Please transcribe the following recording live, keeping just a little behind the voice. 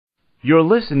You're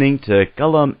listening to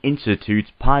Qalam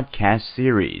Institute's podcast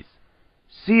series,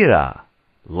 Sīrah,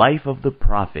 Life of the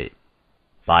Prophet,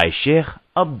 by Sheikh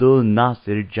Abdul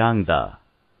Nasir Jangda.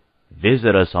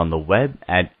 Visit us on the web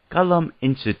at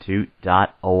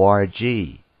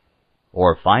qalaminstitute.org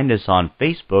or find us on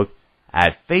Facebook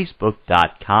at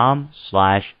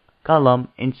facebook.com/Qalam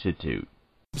Institute.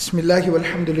 Bismillah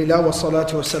walhamdulillah wa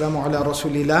salatu wa salamu ala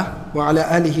rasulillah wa ala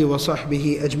alihi wa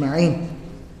sahbihi ajma'een.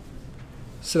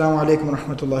 Assalamu alaikum wa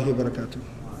rahmatullahi wa barakatuh.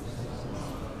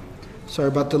 Sorry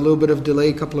about the little bit of delay,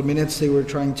 a couple of minutes. They were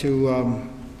trying to,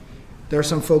 there are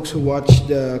some folks who watched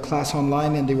the class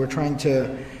online and they were trying to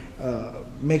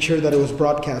make sure that it was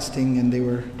broadcasting, and they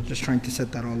were just trying to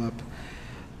set that all up.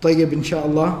 Tayyib,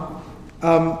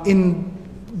 inshaAllah. In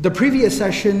the previous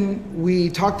session, we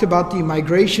talked about the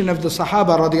migration of the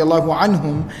Sahaba radiallahu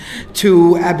anhum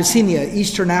to Abyssinia,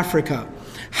 Eastern Africa,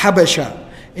 Habasha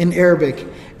in Arabic.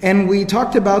 And we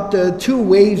talked about the two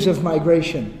waves of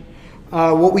migration.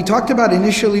 What we talked about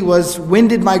initially was, when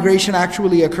did migration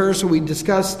actually occur? So we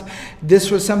discussed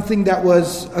this was something that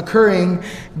was occurring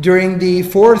during the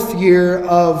 4th year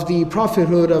of the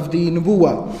prophethood of the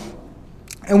Nubuwwah.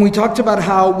 And we talked about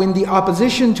how when the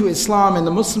opposition to Islam and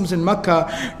the Muslims in Mecca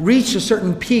reached a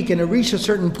certain peak and it reached a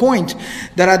certain point,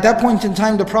 that at that point in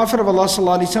time the Prophet of Allah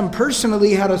ﷺ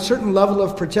personally had a certain level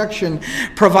of protection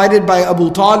provided by Abu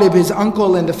Talib, his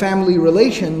uncle, and the family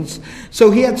relations.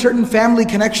 So he had certain family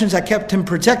connections that kept him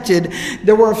protected.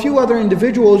 There were a few other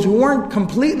individuals who weren't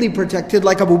completely protected,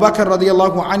 like Abu Bakr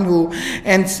radiallahu anhu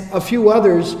and a few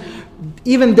others.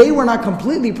 Even they were not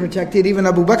completely protected. Even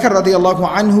Abu Bakr radiallahu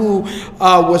anhu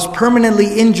was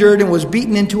permanently injured and was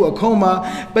beaten into a coma.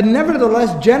 But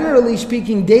nevertheless, generally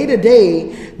speaking, day to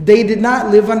day, they did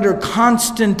not live under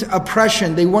constant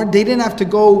oppression. They didn't have to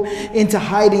go into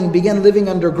hiding, begin living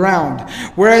underground.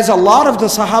 Whereas a lot of the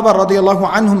Sahaba radiallahu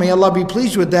anhu, may Allah be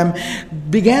pleased with them,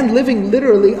 began living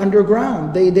literally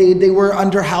underground. They were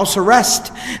under house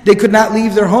arrest. They could not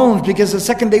leave their homes because the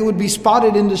second they would be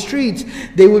spotted in the streets,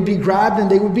 they would be grabbed and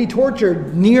they would be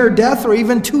tortured near death or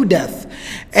even to death.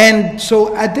 And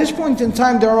so at this point in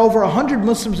time, there are over 100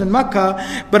 Muslims in Mecca,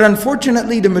 but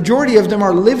unfortunately the majority of them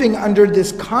are living under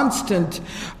this constant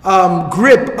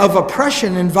grip of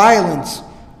oppression and violence.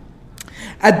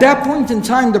 At that point in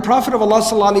time, the Prophet of Allah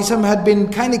ﷺ had been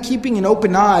kind of keeping an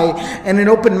open eye and an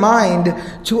open mind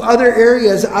to other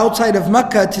areas outside of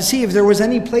Mecca to see if there was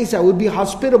any place that would be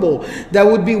hospitable, that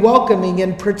would be welcoming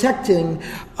and protecting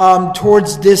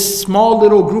towards this small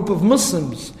little group of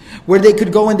Muslims, where they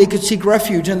could go and they could seek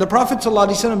refuge. And the Prophet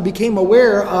ﷺ became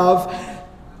aware of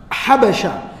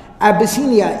Habasha,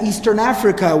 Abyssinia, Eastern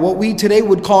Africa, what we today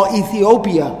would call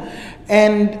Ethiopia.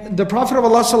 And the Prophet of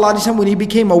Allah ﷺ, when he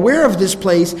became aware of this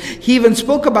place, he even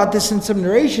spoke about this in some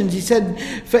narrations. He said,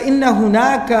 فَإِنَّ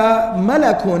هُنَاكَ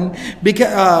مَلِكٌ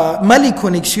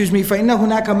فَإِنَّ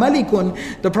هُنَاكَ مَلِكٌ.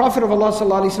 The Prophet of Allah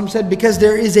ﷺ said, because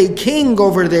there is a king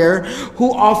over there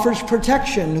who offers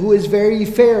protection, who is very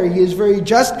fair, he is very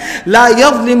just. لَا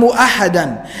يَظْلِمُ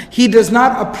أَحَدًا. He does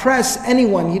not oppress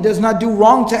anyone, he does not do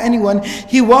wrong to anyone.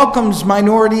 He welcomes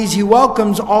minorities, he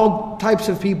welcomes all types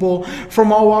of people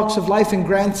from all walks of life and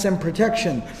grants them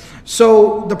protection.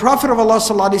 So the Prophet of Allah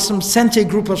ﷺ sent a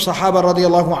group of Sahaba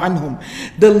radiallahu anhum.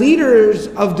 The leaders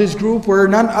of this group were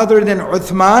none other than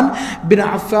Uthman bin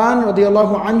Affan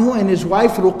radiallahu anhu and his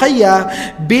wife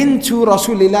Ruqayya bintu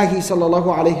Rasulillahi sallallahu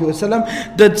alayhi wasallam,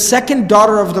 the second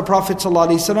daughter of the Prophet sallallahu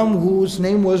alayhi wasallam, whose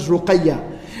name was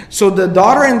Ruqayya. So the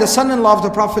daughter and the son-in-law of the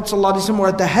Prophet ﷺ were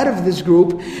at the head of this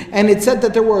group, and it said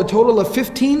that there were a total of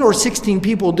 15 or 16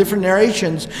 people, different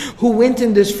narrations, who went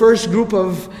in this first group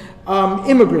of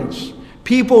immigrants.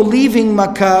 People leaving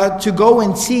Mecca to go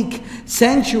and seek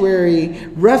sanctuary,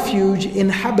 refuge in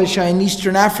Habasha in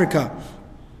Eastern Africa.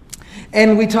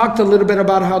 And we talked a little bit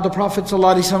about how the Prophet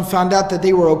ﷺ found out that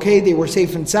they were okay, they were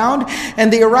safe and sound,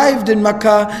 and they arrived in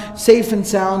Mecca safe and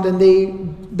sound, and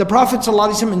the Prophet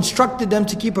ﷺ instructed them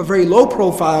to keep a very low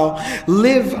profile,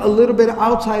 live a little bit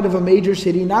outside of a major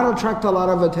city, not attract a lot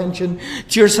of attention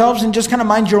to yourselves, and just kind of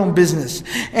mind your own business.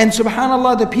 And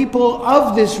subhanAllah, the people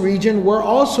of this region were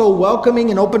also welcoming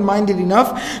and open-minded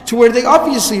enough to where they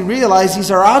obviously realized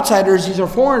these are outsiders, these are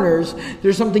foreigners,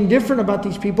 there's something different about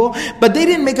these people, but they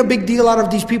didn't make a big deal out of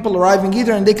these people arriving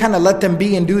either, and they kind of let them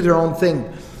be and do their own thing.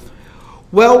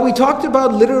 Well, we talked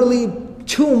about literally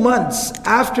 2 months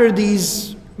after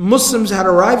these Muslims had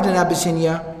arrived in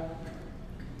Abyssinia,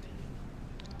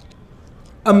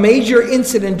 a major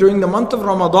incident during the month of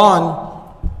Ramadan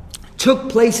took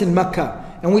place in Mecca.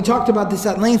 And we talked about this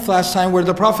at length last time, where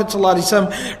the Prophet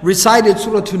ﷺ recited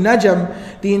Surah An-Najm,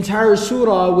 the entire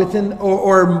surah within,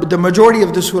 or the majority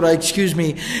of the surah,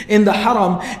 in the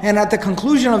haram. And at the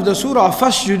conclusion of the surah,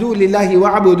 فَاسْجُدُوا لِلَّهِ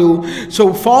وَعْبُدُوا.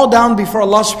 So fall down before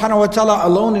Allah subhanahu wa ta'ala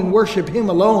alone and worship Him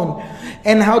alone.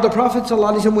 And how the Prophet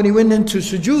ﷺ, when he went into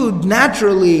sujood,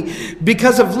 naturally,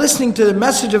 because of listening to the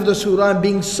message of the surah and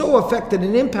being so affected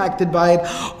and impacted by it,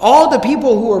 all the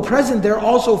people who were present there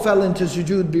also fell into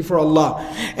sujood before Allah.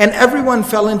 And everyone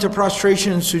fell into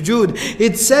prostration and sujood.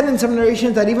 It's said in some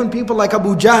narrations that even people like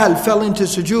Abu Jahl fell into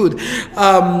sujood.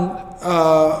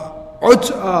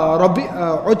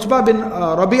 Utbah bin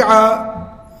Rabi'ah,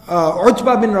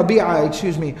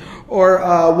 or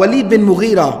Walid bin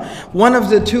Mughira, one of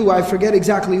the two, I forget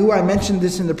exactly who, I mentioned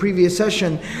this in the previous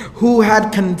session, who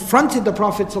had confronted the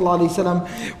Prophet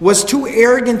ﷺ, was too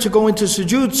arrogant to go into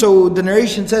sujood. So the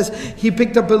narration says he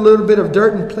picked up a little bit of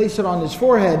dirt and placed it on his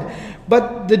forehead.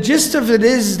 But the gist of it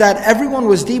is that everyone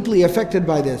was deeply affected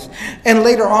by this. And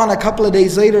later on, a couple of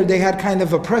days later, they had kind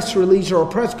of a press release or a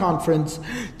press conference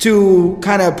to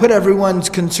kind of put everyone's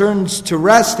concerns to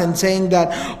rest, and saying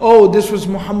that, oh, this was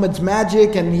Muhammad's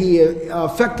magic and he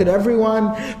affected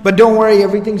everyone. But don't worry,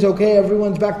 everything's okay.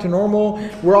 Everyone's back to normal.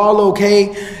 We're all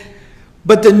okay.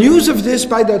 But the news of this,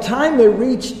 by the time it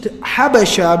reached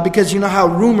Habasha, because you know how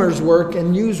rumors work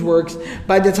and news works,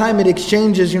 by the time it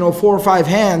exchanges, 4 or 5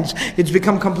 hands, it's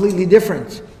become completely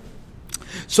different.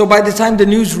 So by the time the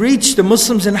news reached the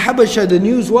Muslims in Habasha, the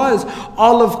news was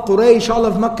all of Quraysh, all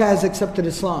of Makkah has accepted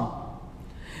Islam.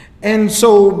 And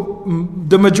so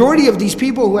the majority of these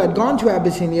people who had gone to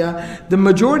Abyssinia, the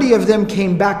majority of them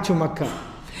came back to Makkah.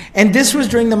 And this was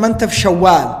during the month of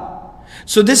Shawwal.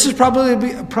 So this is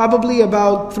probably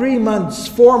about 3 months,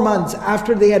 4 months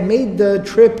after they had made the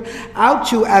trip out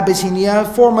to Abyssinia.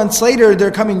 4 months later, they're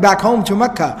coming back home to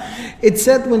Mecca. It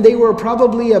said when they were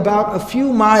probably about a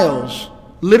few miles,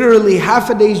 literally half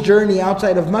a day's journey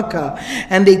outside of Mecca,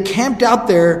 and they camped out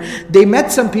there, they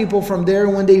met some people from there.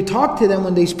 When they talked to them,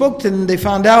 when they spoke to them, they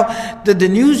found out that the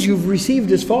news you've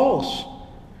received is false.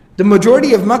 The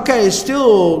majority of Mecca is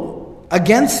still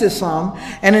against Islam,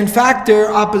 and in fact their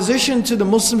opposition to the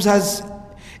Muslims has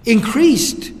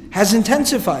increased, has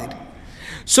intensified.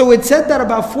 So it said that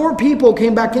about 4 people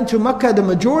came back into Mecca. The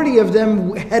majority of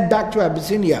them head back to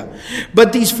Abyssinia.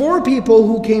 But these 4 people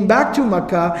who came back to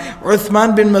Mecca,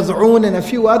 Uthman bin Maz'un and a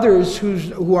few others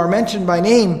who are mentioned by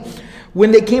name,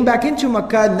 when they came back into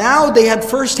Mecca, now they had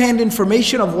first-hand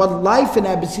information of what life in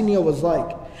Abyssinia was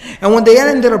like. And what they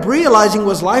ended up realizing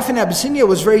was life in Abyssinia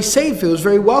was very safe, it was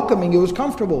very welcoming, it was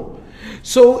comfortable.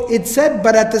 So it said,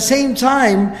 but at the same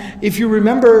time, if you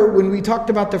remember when we talked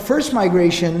about the first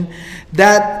migration,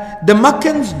 that the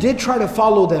Meccans did try to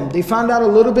follow them. They found out a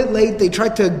little bit late, they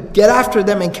tried to get after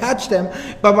them and catch them,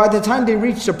 but by the time they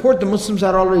reached the port, the Muslims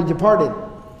had already departed.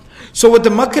 So what the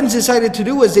Meccans decided to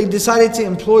do was they decided to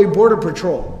employ border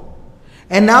patrol.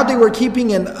 And now they were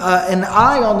keeping an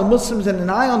eye on the Muslims and an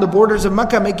eye on the borders of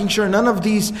Mecca, making sure none of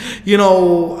these,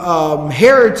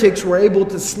 heretics were able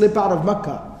to slip out of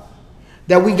Mecca.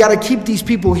 That we got to keep these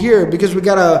people here because we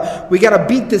gotta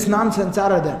beat this nonsense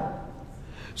out of them.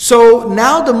 So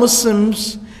now the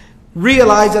Muslims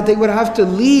realized that they would have to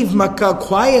leave Mecca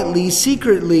quietly,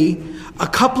 secretly, a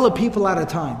couple of people at a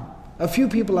time, a few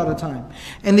people at a time,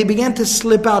 and they began to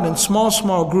slip out in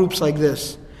small groups like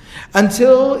this.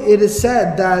 Until it is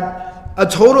said that a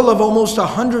total of almost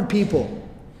 100 people.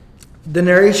 The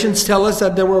narrations tell us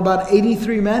that there were about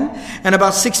 83 men and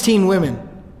about 16 women.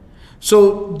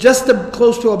 So just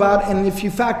close to about, and if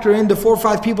you factor in the 4 or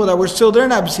 5 people that were still there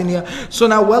in Abyssinia, so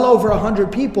now well over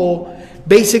 100 people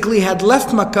basically had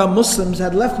left Mecca, Muslims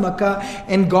had left Mecca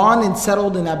and gone and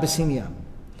settled in Abyssinia.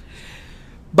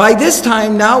 By this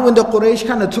time, now when the Quraysh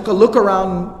kind of took a look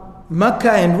around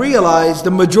Mecca and realized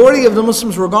the majority of the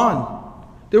Muslims were gone.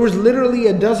 There was literally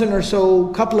a dozen or so,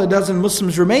 couple of dozen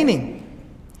Muslims remaining.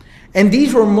 And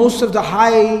these were most of the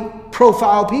high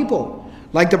profile people,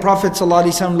 like the Prophet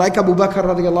ﷺ, like Abu Bakr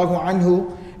radiallahu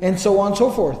anhu, and so on and so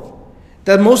forth.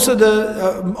 That most of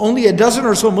the, only a dozen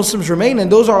or so Muslims remain, and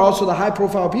those are also the high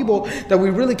profile people that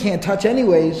we really can't touch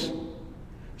anyways.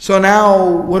 So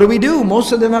now, what do?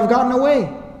 Most of them have gotten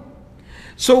away.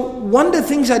 So one of the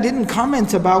things I didn't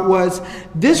comment about was,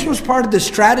 this was part of the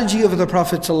strategy of the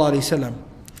Prophet ﷺ.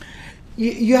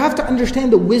 You have to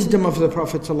understand the wisdom of the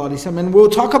Prophet ﷺ, and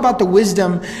we'll talk about the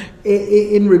wisdom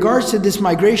in regards to this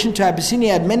migration to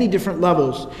Abyssinia at many different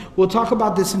levels. We'll talk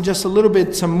about this in just a little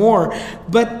bit some more,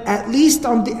 but at least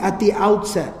at the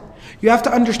outset, You have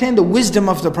to understand the wisdom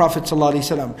of the Prophet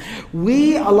ﷺ.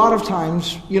 We, a lot of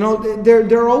times,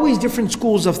 there are always different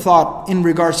schools of thought in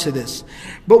regards to this.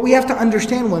 But we have to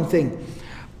understand one thing.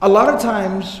 A lot of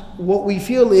times, what we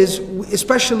feel is,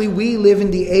 especially we live in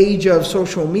the age of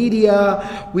social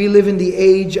media, we live in the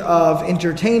age of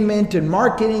entertainment and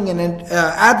marketing and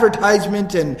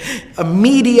advertisement and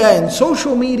media and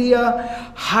social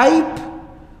media. Hype,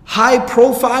 high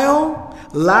profile,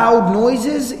 loud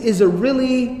noises is a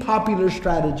really popular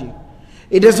strategy.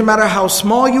 It doesn't matter how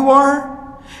small you are.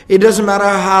 It doesn't matter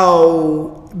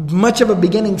how much of a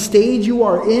beginning stage you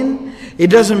are in. It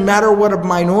doesn't matter what a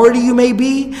minority you may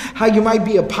be, how you might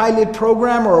be a pilot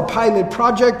program or a pilot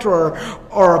project or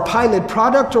a pilot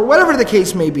product or whatever the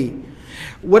case may be.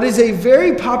 What is a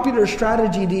very popular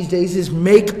strategy these days is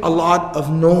make a lot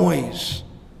of noise.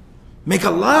 Make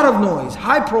a lot of noise,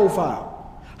 high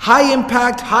profile, high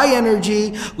impact, high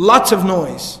energy, lots of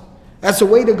noise. That's the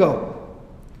way to go.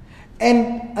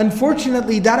 And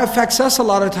unfortunately, that affects us a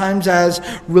lot of times as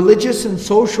religious and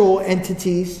social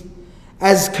entities,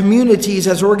 as communities,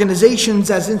 as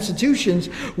organizations, as institutions.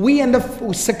 We end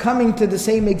up succumbing to the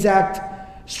same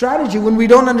exact strategy when we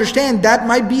don't understand that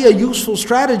might be a useful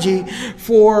strategy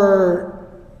for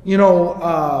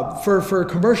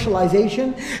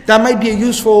commercialization. That might be a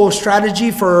useful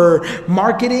strategy for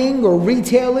marketing or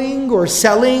retailing or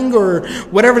selling or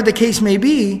whatever the case may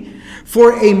be.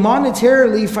 For a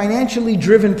monetarily, financially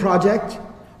driven project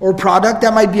or product,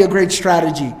 that might be a great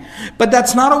strategy. But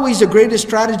that's not always the greatest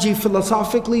strategy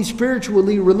philosophically,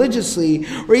 spiritually, religiously,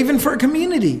 or even for a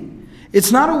community. It's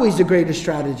not always the greatest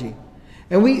strategy.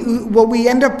 And what we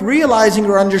end up realizing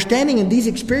or understanding, and these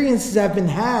experiences have been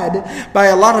had by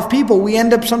a lot of people, we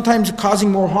end up sometimes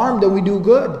causing more harm than we do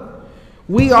good.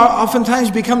 We are oftentimes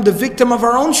become the victim of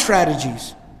our own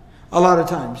strategies, a lot of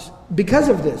times, because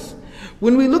of this.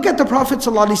 When we look at the Prophet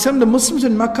ﷺ, the Muslims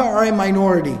in Mecca are a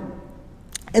minority.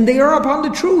 And they are upon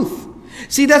the truth.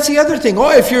 See, that's the other thing.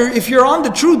 If you're on the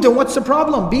truth, then what's the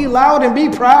problem? Be loud and be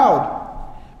proud.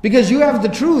 Because you have the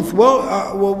truth.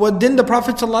 Well, didn't the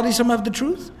Prophet ﷺ have the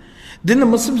truth? Didn't the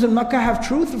Muslims in Mecca have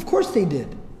truth? Of course they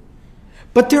did.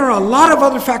 But there are a lot of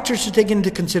other factors to take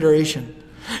into consideration.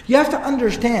 You have to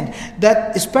understand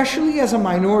that, especially as a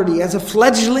minority, as a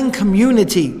fledgling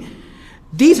community,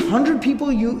 these 100 people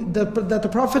that the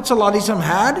Prophet ﷺ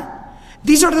had,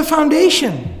 these are the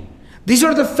foundation. These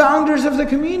are the founders of the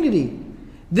community.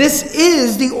 This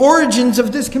is the origins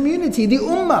of this community, the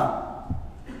ummah.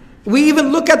 We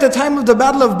even look at the time of the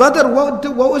Battle of Badr,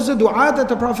 what was the dua that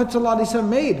the Prophet ﷺ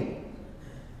made?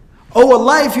 Oh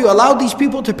Allah, if you allow these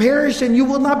people to perish, then you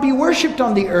will not be worshipped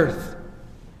on the earth.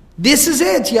 This is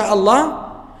it, Ya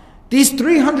Allah. These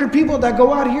 300 people that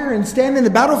go out here and stand in the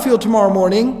battlefield tomorrow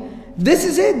morning, this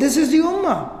is it. This is the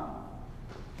ummah.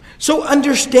 So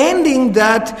understanding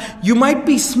that you might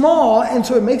be small, and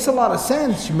so it makes a lot of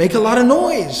sense. You make a lot of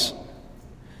noise.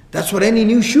 That's what any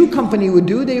new shoe company would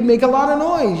do. They make a lot of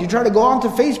noise. You try to go onto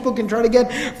Facebook and try to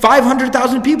get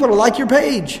 500,000 people to like your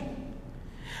page.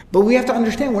 But we have to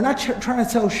understand, we're not trying to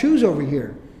sell shoes over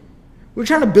here. We're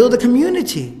trying to build a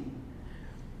community.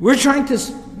 We're trying to,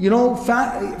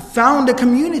 found a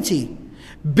community.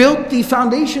 Build the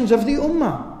foundations of the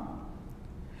ummah.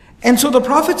 And so the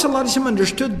Prophet ﷺ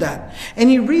understood that. And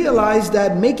he realized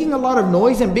that making a lot of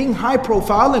noise and being high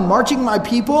profile and marching my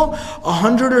people,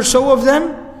 100 or so of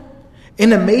them,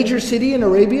 in a major city in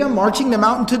Arabia, marching them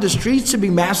out into the streets to be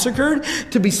massacred,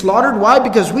 to be slaughtered. Why?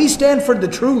 Because we stand for the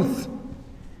truth.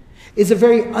 It's a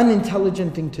very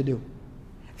unintelligent thing to do.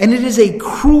 And it is a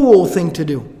cruel thing to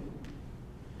do.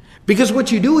 Because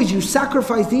what you do is you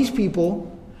sacrifice these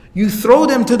people, you throw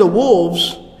them to the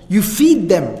wolves, you feed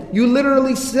them. You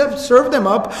literally serve them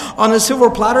up on a silver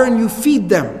platter and you feed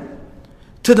them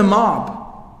to the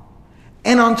mob.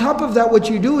 And on top of that, what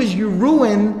you do is you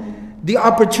ruin the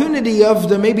opportunity of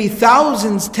the maybe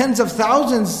thousands, tens of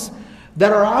thousands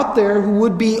that are out there who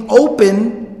would be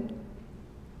open,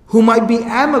 who might be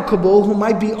amicable, who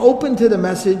might be open to the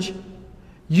message.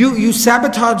 You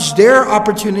sabotage their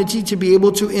opportunity to be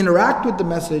able to interact with the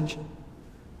message.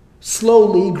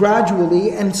 Slowly,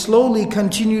 gradually, and slowly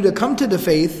continue to come to the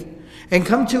faith and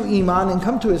come to Iman and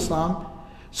come to Islam.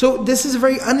 So this is a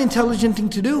very unintelligent thing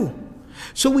to do.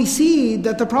 So we see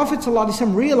that the Prophet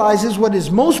ﷺ realizes what is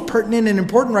most pertinent and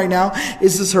important right now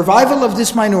is the survival of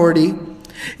this minority,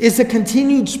 is the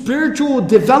continued spiritual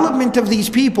development of these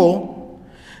people,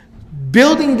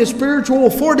 building the spiritual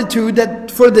fortitude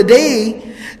that for the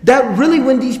day that really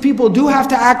when these people do have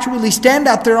to actually stand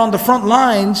out there on the front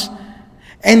lines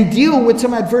and deal with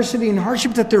some adversity and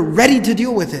hardship, that they're ready to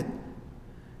deal with it.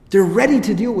 They're ready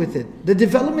to deal with it. The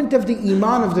development of the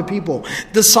iman of the people,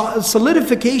 the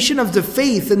solidification of the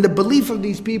faith and the belief of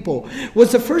these people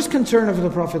was the first concern of the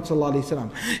Prophet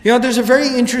ﷺ. There's a very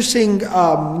interesting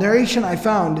narration I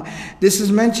found. This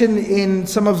is mentioned in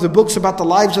some of the books about the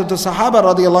lives of the Sahaba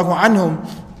radiallahu anhum.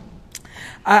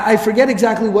 I forget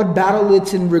exactly what battle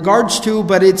it's in regards to,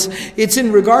 but it's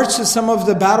in regards to some of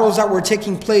the battles that were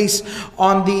taking place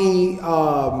on the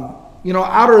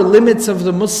outer limits of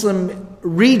the Muslim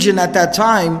region at that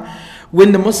time.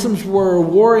 When the Muslims were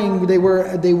warring, they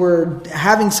were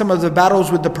having some of the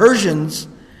battles with the Persians.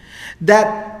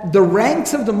 That the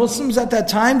ranks of the Muslims at that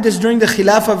time, this during the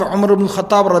Khilafah of Umar ibn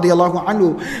Khattab radiallahu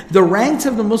anhu, the ranks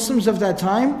of the Muslims of that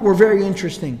time were very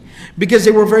interesting because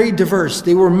they were very diverse.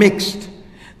 They were mixed.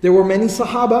 There were many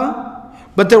Sahaba,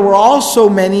 but there were also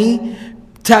many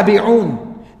Tabi'un.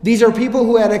 These are people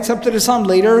who had accepted Islam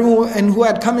later and who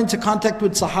had come into contact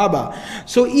with Sahaba.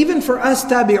 So even for us,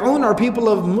 Tabi'un are people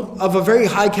of a very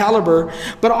high caliber,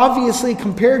 but obviously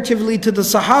comparatively to the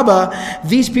Sahaba,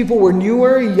 these people were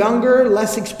newer, younger,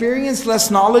 less experienced, less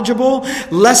knowledgeable,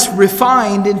 less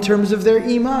refined in terms of their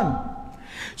iman.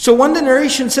 So one the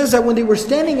narration says that when they were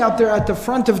standing out there at the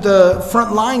front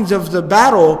lines of the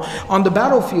battle, on the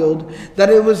battlefield,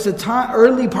 that it was the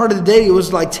early part of the day, it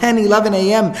was like 10, 11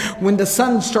 a.m. when the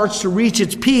sun starts to reach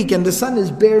its peak and the sun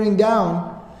is bearing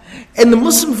down. And the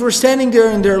Muslims were standing there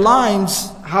in their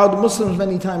lines, how the Muslims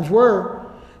many times were.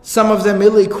 Some of them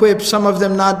ill-equipped, some of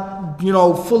them not,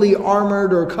 fully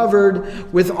armored or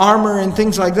covered with armor and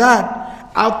things like that,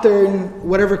 out there in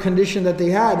whatever condition that they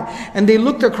had. And they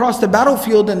looked across the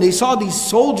battlefield and they saw these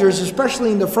soldiers,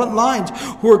 especially in the front lines,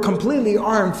 who were completely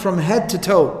armed from head to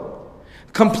toe.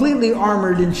 Completely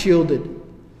armored and shielded.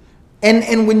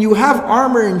 And when you have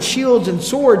armor and shields and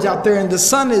swords out there and the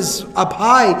sun is up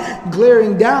high,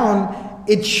 glaring down,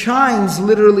 it shines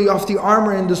literally off the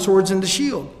armor and the swords and the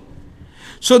shield.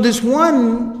 So this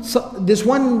one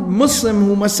Muslim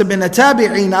who must have been a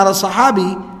tabi'i, not a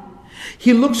sahabi,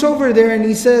 he looks over there and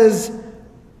he says,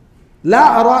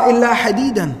 "La ara illa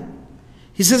hadidan."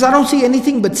 He says, "I don't see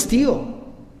anything but steel."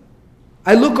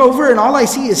 I look over and all I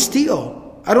see is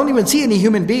steel. I don't even see any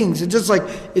human beings. It's just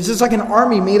like an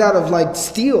army made out of like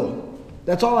steel.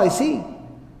 That's all I see.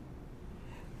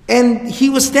 And he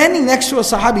was standing next to a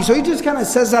sahabi, so he just kind of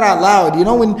says that out loud.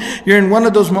 When you're in one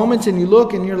of those moments and you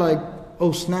look and you're like,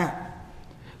 "Oh snap!"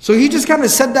 So he just kind of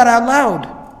said that out loud,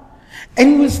 and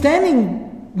he was standing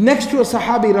next to a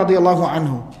Sahabi radiallahu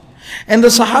anhu. And the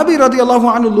Sahabi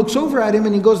radiallahu anhu looks over at him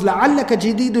and he goes, لَعَلَّكَ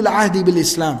جَدِيدُ الْعَهْدِ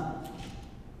بِالْإِسْلَامِ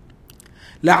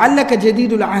لَعَلَّكَ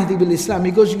جَدِيدُ الْعَهْدِ بِالْإِسْلَامِ.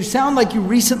 He goes, you sound like you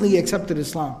recently accepted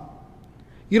Islam.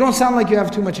 You don't sound like you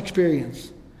have too much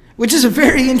experience. Which is a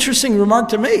very interesting remark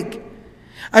to make.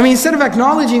 Instead of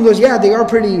acknowledging, he goes, yeah, they're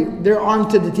armed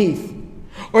to the teeth.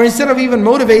 Or instead of even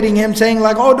motivating him, saying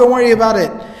like, oh, don't worry about it.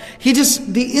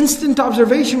 The instant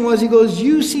observation was, he goes,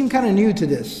 you seem kind of new to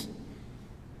this.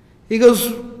 He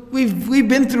goes, we've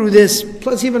been through this,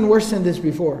 plus even worse than this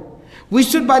before. We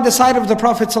stood by the side of the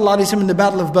Prophet ﷺ in the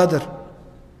Battle of Badr.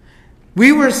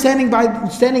 We were standing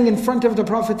in front of the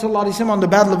Prophet ﷺ on the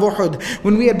Battle of Uhud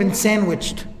when we had been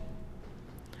sandwiched.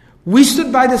 We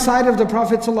stood by the side of the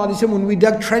Prophet ﷺ when we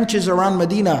dug trenches around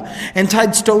Medina and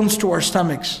tied stones to our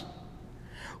stomachs.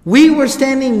 We were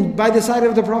standing by the side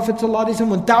of the Prophet ﷺ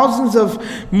when thousands of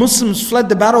Muslims fled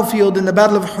the battlefield in the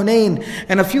Battle of Hunayn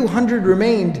and a few hundred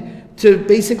remained to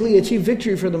basically achieve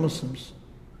victory for the Muslims.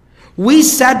 We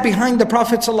sat behind the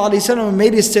Prophet ﷺ and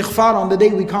made istighfar on the day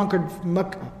we conquered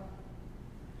Mecca.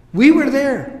 We were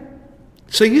there.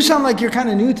 So you sound like you're kind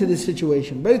of new to this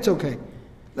situation, but it's okay.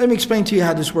 Let me explain to you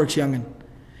how this works, young'un.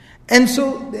 And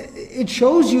so it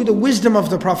shows you the wisdom of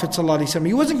the Prophet ﷺ.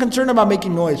 He wasn't concerned about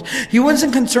making noise. He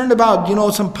wasn't concerned about,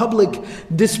 some public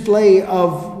display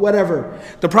of whatever.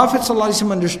 The Prophet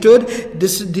ﷺ understood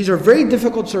these are very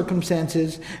difficult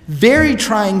circumstances, very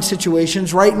trying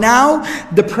situations. Right now,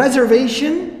 the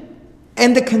preservation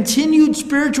and the continued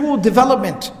spiritual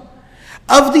development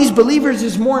of these believers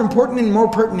is more important and more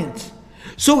pertinent.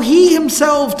 So he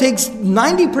himself takes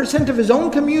 90% of his own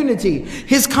community,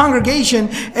 his congregation,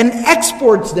 and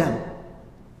exports them.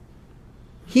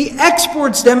 He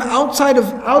exports them out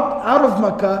of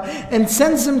Mecca and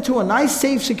sends them to a nice,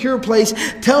 safe, secure place,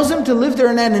 tells them to live there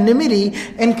in anonymity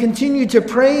and continue to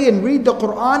pray and read the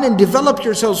Quran and develop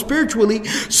yourself spiritually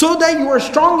so that you are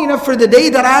strong enough for the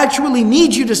day that I actually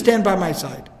need you to stand by my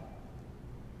side.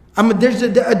 There's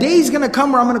a day is going to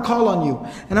come where I'm going to call on you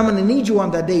and I'm going to need you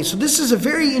on that day. So this is a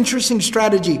very interesting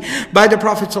strategy by the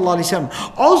Prophet ﷺ.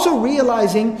 Also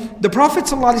realizing the Prophet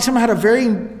ﷺ had a very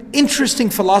interesting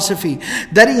philosophy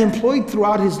that he employed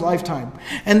throughout his lifetime.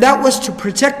 And that was to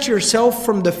protect yourself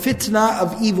from the fitna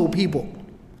of evil people.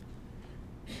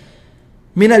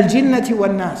 Min al-jinnati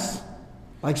wal-nas.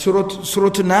 Like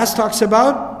Surah An-Nas talks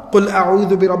about, قُلْ أَعُوذُ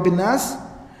بِرَبِّ النَّاسِ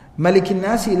ملك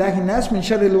الناس إله الناس من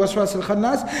شر الوسواس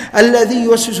الخناس الذي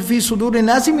يوسوس في صدور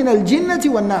الناس من الجنة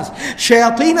والناس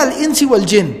شياطين الإنس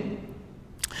والجن.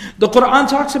 The Quran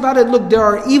talks about it. Look, there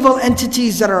are evil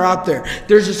entities that are out there.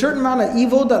 There's a certain amount of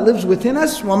evil that lives within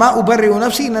us. وَمَا أُبَرِّئُ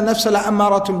نَفْسِي إِنَّ النَّفْسَ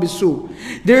لَأَمَّارَةٌ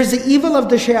بِالسُّوءِ. There's the evil of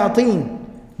the shayateen,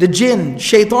 the jinn,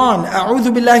 shaitan.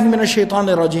 أعوذ بالله من الشيطان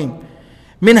الرجيم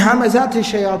من همزات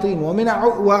الشياطين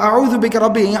وأعوذ بك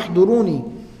ربي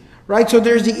يحضروني. Right, so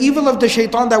there's the evil of the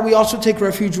shaitan that we also take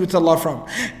refuge with Allah from.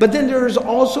 But then there is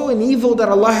also an evil that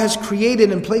Allah has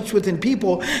created and placed within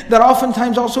people that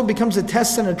oftentimes also becomes a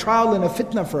test and a trial and a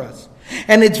fitna for us.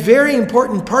 And it's very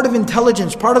important, part of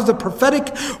intelligence, part of the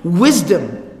prophetic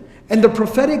wisdom and the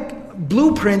prophetic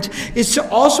blueprint is to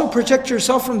also protect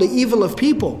yourself from the evil of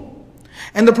people.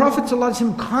 And the Prophet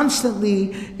ﷺ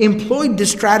constantly employed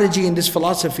this strategy and this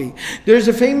philosophy. There's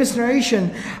a famous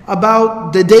narration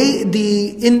about the day,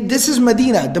 this is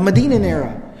Medina, the Medinan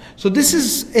era. So this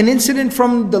is an incident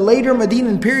from the later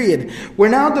Medinan period, where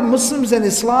now the Muslims and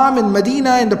Islam and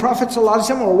Medina and the Prophet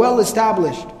ﷺ are well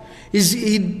established.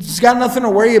 He's got nothing to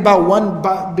worry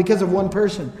about because of one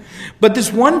person. But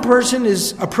this one person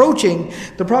is approaching.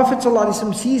 The Prophet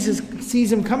ﷺ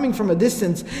sees him coming from a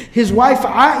distance. His wife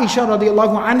Aisha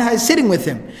radiallahu anha is sitting with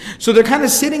him. So they're kind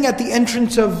of sitting at the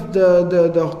entrance of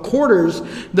the quarters,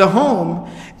 the home.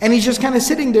 And he's just kind of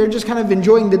sitting there, just kind of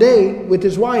enjoying the day with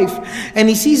his wife. And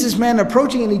he sees this man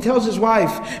approaching and he tells his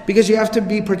wife, because you have to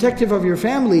be protective of your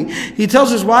family, he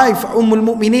tells his wife,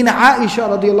 Umm-al-Mu'mineen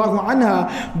Aisha radiallahu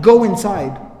anha, go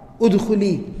inside.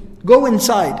 Udkhuli. Go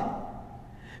inside.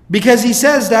 Because he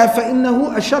says that,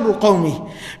 فَإِنَّهُ أَشَرُّ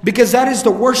قَوْمِهِ. Because that is the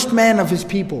worst man of his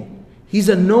people. He's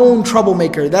a known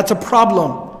troublemaker. That's a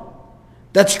problem.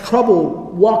 That's trouble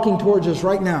walking towards us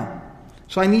right now.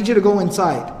 So I need you to go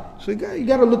inside. So you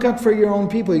got to look out for your own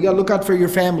people. You got to look out for your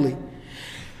family.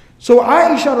 So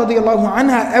Aisha radiallahu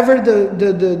anha, ever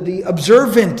the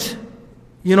observant,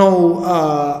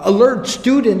 alert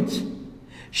student,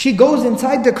 she goes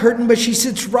inside the curtain, but she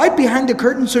sits right behind the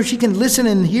curtain so she can listen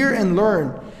and hear and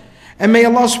learn. And may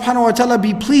Allah subhanahu wa ta'ala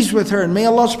be pleased with her. And may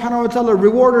Allah subhanahu wa ta'ala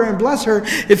reward her and bless her.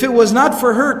 If it was not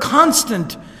for her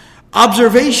constant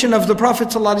observation of the Prophet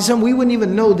ﷺ, we wouldn't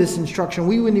even know this instruction.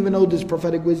 We wouldn't even know this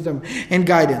prophetic wisdom and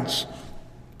guidance.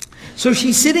 So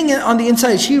she's sitting on the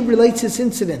inside. She relates this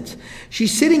incident.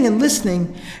 She's sitting and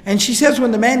listening. And she says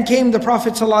when the man came, the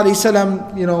Prophet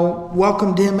ﷺ,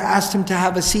 welcomed him, asked him to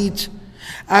have a seat.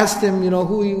 Asked him,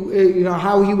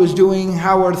 how he was doing,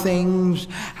 how are things,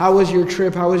 how was your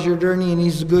trip, how was your journey, and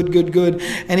he's good.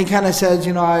 And he kind of says,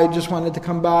 I just wanted to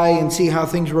come by and see how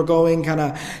things were going, kind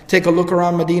of take a look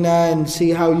around Medina and see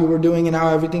how you were doing and how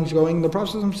everything's going. The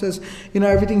Prophet says,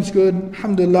 everything's good,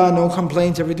 alhamdulillah, no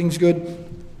complaints, everything's good.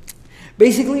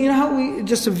 Basically,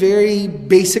 just a very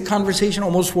basic conversation,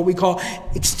 almost what we call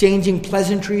exchanging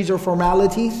pleasantries or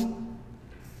formalities.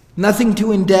 Nothing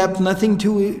too in-depth, nothing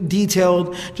too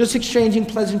detailed, just exchanging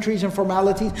pleasantries and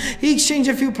formalities. He exchanged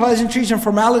a few pleasantries and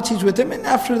formalities with him, and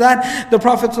after that, the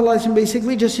Prophet ﷺ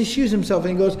basically just excused himself,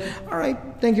 and he goes, all right,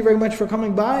 thank you very much for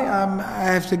coming by. I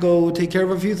have to go take care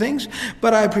of a few things,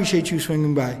 but I appreciate you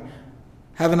swinging by.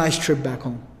 Have a nice trip back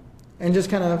home. And just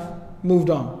kind of moved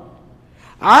on.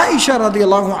 Aisha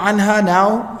radiallahu anha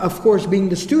now, of course being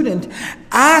the student,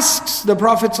 asks the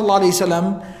Prophet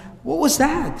ﷺ, what was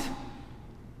that?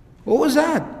 What was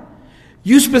that?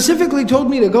 You specifically told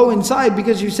me to go inside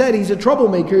because you said he's a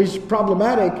troublemaker, he's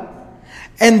problematic.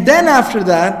 And then after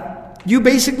that, you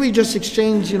basically just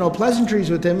exchanged, pleasantries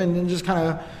with him and then just kind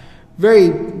of very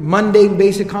mundane,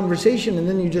 basic conversation. And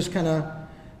then you just kind of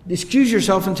excuse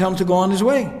yourself and tell him to go on his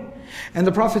way. And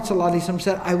the Prophet ﷺ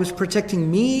said, I was protecting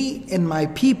me and my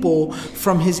people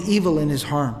from his evil and his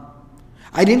harm.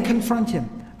 I didn't confront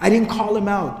him. I didn't call him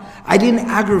out. I didn't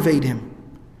aggravate him.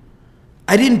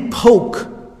 I didn't poke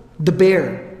the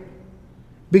bear,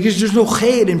 because there's no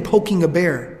khair in poking a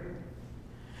bear.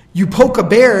 You poke a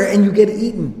bear and you get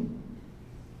eaten.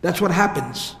 That's what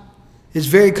happens. It's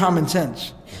very common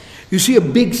sense. You see a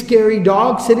big scary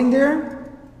dog sitting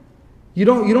there, you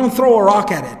don't throw a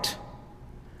rock at it.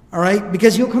 All right?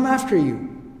 Because he'll come after you.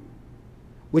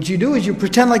 What you do is you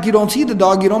pretend like you don't see the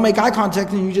dog, you don't make eye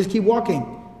contact, and you just keep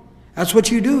walking. That's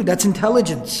what you do. That's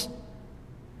intelligence.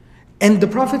 And the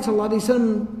Prophet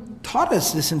ﷺ taught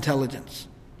us this intelligence.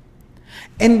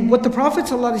 And what the Prophet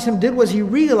ﷺ did was he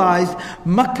realized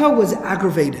Makkah was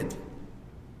aggravated.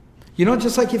 You know,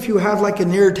 just like if you have like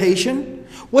an irritation,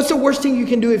 what's the worst thing you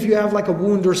can do if you have like a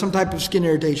wound or some type of skin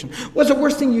irritation? What's the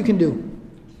worst thing you can do?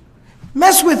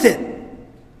 Mess with it.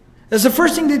 That's the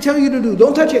first thing they tell you to do.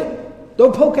 Don't touch it.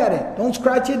 Don't poke at it. Don't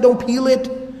scratch it. Don't peel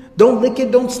it. Don't lick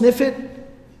it. Don't sniff it.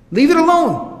 Leave it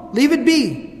alone. Leave it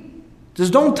be.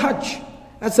 Just don't touch.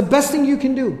 That's the best thing you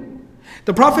can do.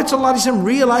 The Prophet ﷺ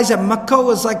realized that Makkah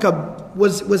was like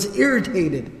was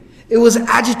irritated. It was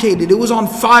agitated. It was on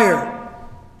fire.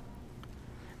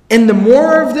 And the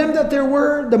more of them that there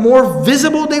were, the more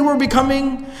visible they were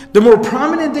becoming, the more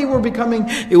prominent they were becoming.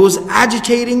 It was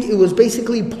agitating. It was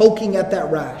basically poking at that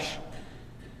rash.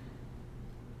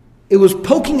 It was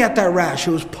poking at that rash.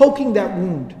 It was poking that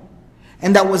wound.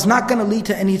 And that was not going to lead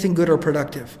to anything good or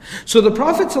productive. So the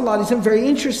Prophet ﷺ, very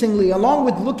interestingly, along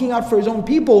with looking out for his own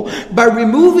people, by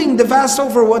removing the vast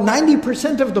over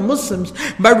 90% of the Muslims,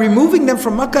 by removing them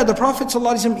from Makkah, the Prophet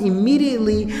ﷺ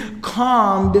immediately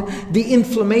calmed the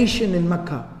inflammation in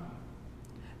Makkah.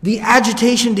 The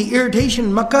agitation, the irritation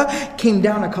in Makkah came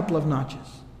down a couple of notches.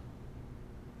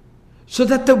 So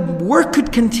that the work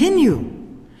could continue.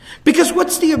 Because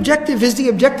what's the objective? Is the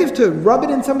objective to rub it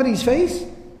in somebody's face?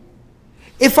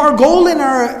 If our goal and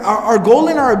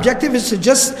our objective is to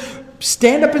just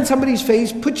stand up in somebody's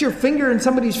face, put your finger in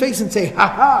somebody's face and say, "Ha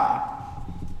ha!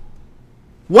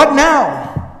 What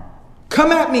now?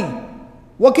 Come at me.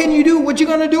 What can you do? What you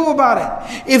going to do about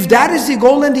it?" If that is the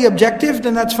goal and the objective,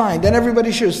 then that's fine. Then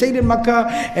everybody should have stayed in Makkah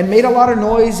and made a lot of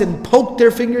noise and poked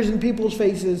their fingers in people's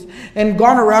faces and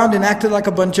gone around and acted like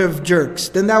a bunch of jerks.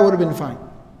 Then that would have been fine.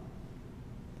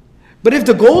 But if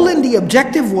the goal and the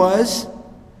objective was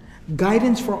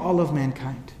guidance for all of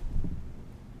mankind.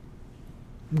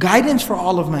 Guidance for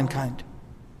all of mankind.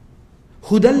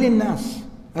 Hudan lin-nas,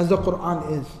 as the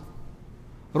Quran is.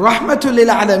 Rahmatul lil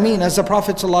alameen, as the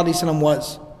Prophet ﷺ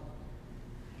was.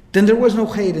 Then there was no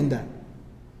khair in that.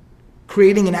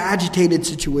 Creating an agitated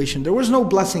situation. There was no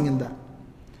blessing in that.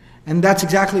 And that's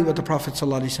exactly what the Prophet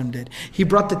ﷺ did. He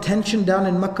brought the tension down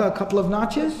in Makkah a couple of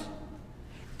notches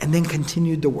and then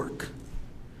continued the work.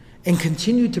 And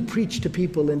continue to preach to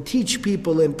people and teach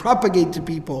people and propagate to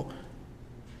people.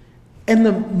 And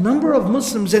the number of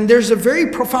Muslims, and there's a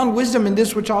very profound wisdom in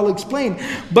this which I'll explain,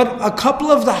 but a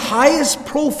couple of the highest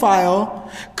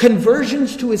profile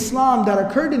conversions to Islam that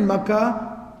occurred in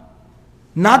Makkah,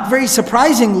 not very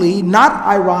surprisingly, not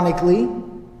ironically,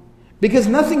 because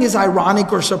nothing is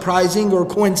ironic or surprising or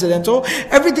coincidental.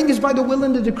 Everything is by the will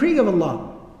and the decree of Allah.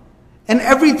 And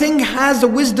everything has the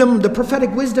wisdom, the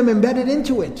prophetic wisdom embedded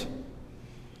into it.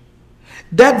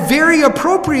 That very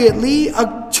appropriately,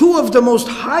 two of the most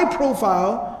high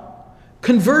profile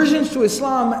conversions to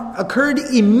Islam occurred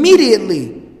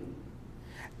immediately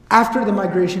after the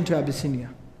migration to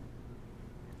Abyssinia.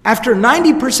 After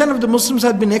 90% of the Muslims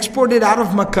had been exported out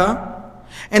of Makkah,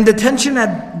 and the tension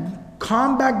had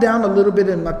calmed back down a little bit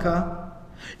in Makkah,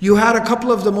 you had a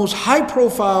couple of the most high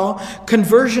profile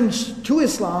conversions to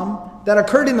Islam that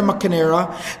occurred in the Meccan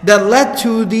era that led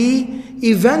to the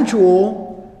eventual,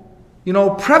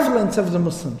 prevalence of the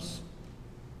Muslims.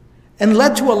 And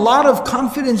led to a lot of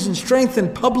confidence and strength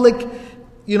and public,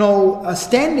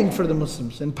 standing for the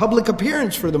Muslims and public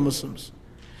appearance for the Muslims.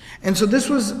 And so this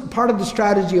was part of the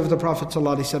strategy of the Prophet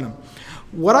ﷺ.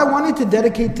 What I wanted to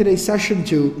dedicate today's session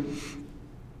to,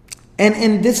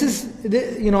 and this is,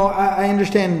 I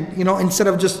understand, instead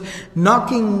of just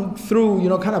knocking through,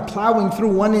 kind of plowing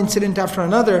through one incident after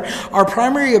another, our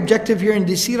primary objective here in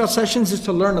these Sīrah sessions is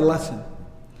to learn a lesson.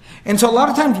 And so a lot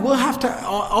of times we'll have to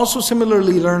also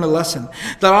similarly learn a lesson.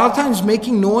 That a lot of times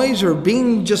making noise or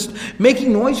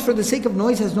making noise for the sake of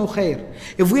noise has no khair.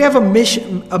 If we have a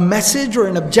mission, a message or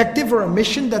an objective or a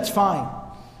mission, that's fine.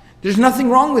 There's nothing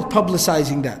wrong with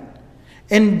publicizing that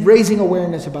and raising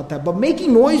awareness about that. But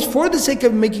making noise for the sake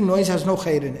of making noise has no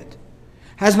khair in it.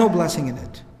 Has no blessing in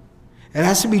it. It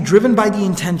has to be driven by the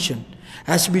intention. It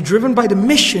has to be driven by the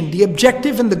mission, the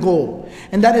objective and the goal.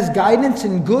 And that is guidance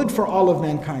and good for all of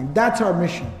mankind. That's our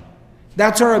mission.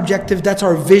 That's our objective. That's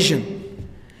our vision.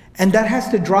 And that has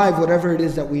to drive whatever it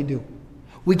is that we do.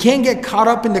 We can't get caught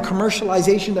up in the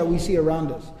commercialization that we see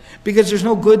around us. Because there's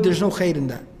no good, there's no khair in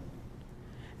that.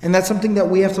 And that's something that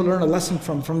we have to learn a lesson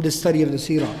from this study of the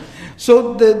Sīrah.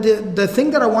 So the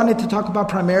thing that I wanted to talk about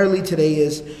primarily today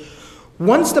is,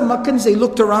 once the Meccans, they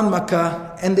looked around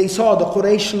Makkah and they saw the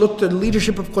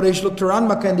leadership of Quraysh looked around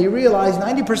Makkah and they realized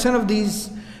 90% of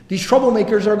these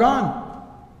troublemakers are gone.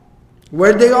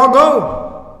 Where'd they all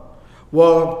go?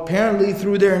 Well, apparently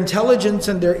through their intelligence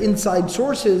and their inside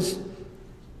sources,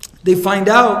 they find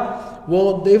out,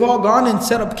 they've all gone and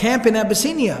set up camp in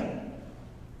Abyssinia,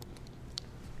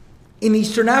 in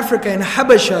Eastern Africa, in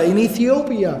Habasha, in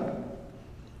Ethiopia.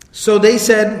 So they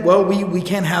said, well, we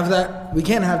can't have that. We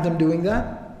can't have them doing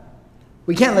that.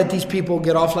 We can't let these people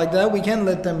get off like that. We can't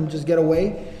let them just get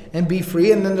away and be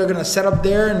free. And then they're going to set up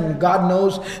there, and God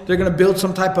knows they're going to build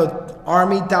some type of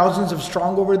army, thousands of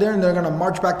strong over there, and they're going to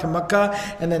march back to Mecca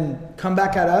and then come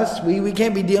back at us. We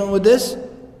can't be dealing with this.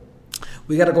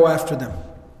 We got to go after them.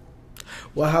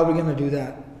 Well, how are we going to do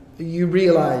that? You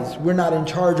realize we're not in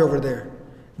charge over there.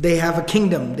 They have a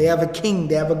kingdom. They have a king.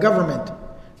 They have a government.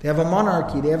 They have a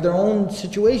monarchy. They have their own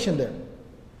situation there.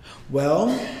 Well,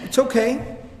 it's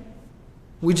okay.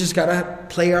 We just got to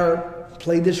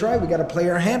play this right. We got to play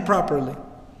our hand properly.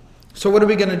 So what are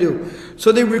we going to do?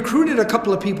 So they recruited a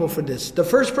couple of people for this. The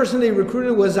first person they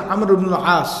recruited was Amr ibn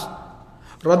al-As,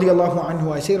 radiyallahu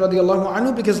anhu. I say radiyallahu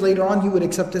anhu because later on he would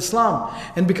accept Islam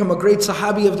and become a great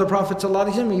sahabi of the Prophet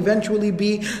ﷺ, eventually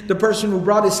be the person who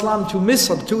brought Islam to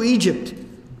Misr, to Egypt.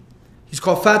 He's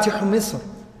called Fatih Misr.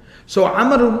 So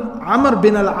Amr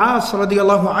bin al-As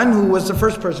radiyallahu anhu was the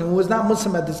first person who was not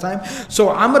Muslim at this time. So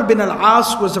Amr bin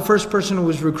al-As was the first person who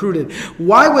was recruited.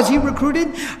 Why was he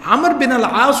recruited? Amr bin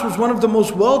al-As was one of the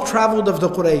most well-traveled of the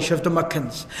Quraysh, of the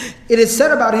Meccans. It is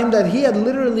said about him that he had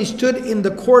literally stood in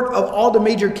the court of all the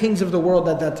major kings of the world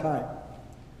at that time.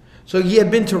 So he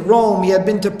had been to Rome, he had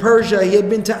been to Persia, he had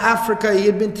been to Africa, he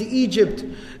had been to Egypt,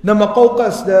 the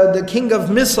Maqawqas, the king of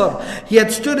Misr. He had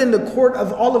stood in the court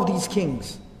of all of these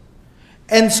kings.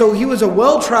 And so he was a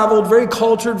well-traveled, very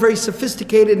cultured, very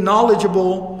sophisticated,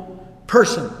 knowledgeable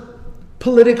person,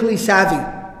 politically savvy.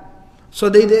 So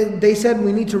they said,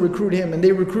 we need to recruit him, and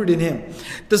they recruited him.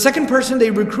 The second person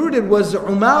they recruited was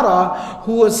Umara,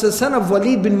 who was the son of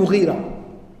Walid bin Mughira.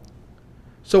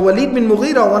 So Walid bin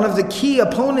Mughira, one of the key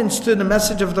opponents to the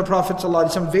message of the Prophet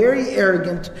ﷺ, very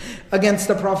arrogant against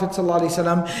the Prophet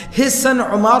ﷺ. His son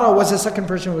Umara was the second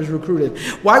person who was recruited.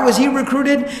 Why was he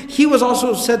recruited? He was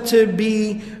also said to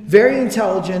be very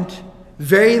intelligent,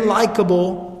 very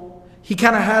likable. He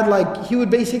kind of had he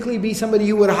would basically be somebody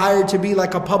you would hire to be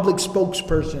like a public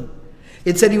spokesperson.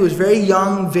 It said he was very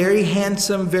young, very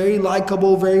handsome, very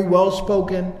likable, very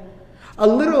well-spoken, a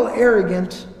little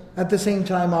arrogant. At the same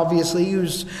time, obviously, he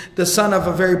was the son of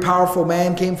a very powerful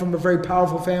man, came from a very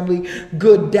powerful family,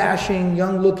 good, dashing,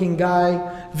 young-looking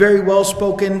guy, very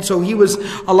well-spoken. So he was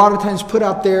a lot of times put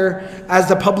out there as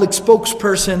the public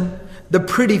spokesperson, the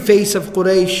pretty face of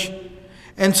Quraysh.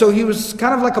 And so he was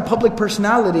kind of like a public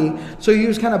personality. So he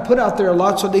was kind of put out there a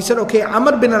lot. So they said, okay,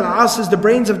 Amr bin al-As is the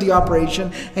brains of the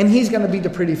operation, and he's going to be the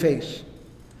pretty face.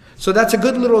 So that's a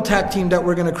good little tag team that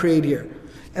we're going to create here.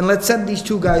 And let's send these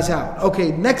two guys out.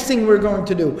 Okay, next thing we're going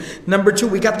to do. Number 2,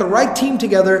 we got the right team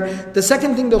together. The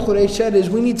second thing the Quraysh said is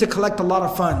we need to collect a lot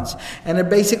of funds. And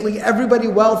basically everybody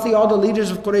wealthy, all the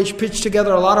leaders of Quraysh pitched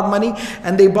together a lot of money,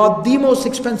 and they bought the most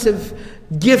expensive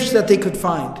gifts that they could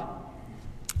find.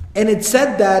 And it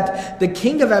said that the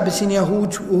king of Abyssinia, who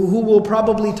we'll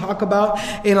probably talk about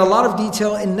in a lot of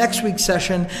detail in next week's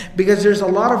session, because there's a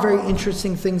lot of very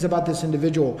interesting things about this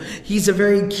individual. He's a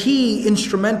very key,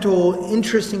 instrumental,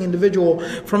 interesting individual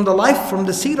from the life, from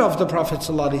the Sīrah of the Prophet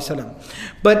ﷺ.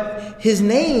 But his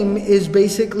name is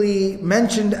basically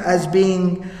mentioned as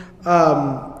being,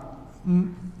 let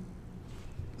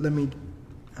me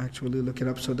actually look it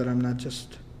up so that I'm not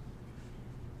just...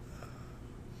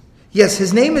 Yes,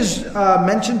 his name is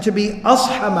mentioned to be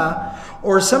Ashama,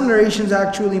 or some narrations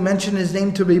actually mention his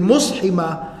name to be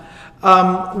Mushima,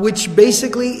 which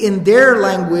basically in their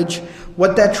language,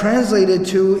 what that translated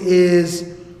to is,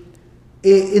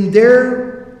 in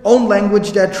their own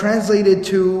language, that translated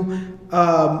to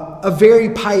a very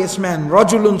pious man,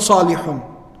 Rajulun Salihun.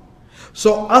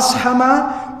 So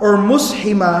Ashama or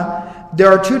Mushima,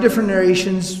 there are two different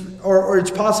narrations, or it's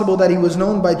possible that he was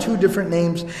known by two different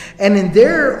names. And in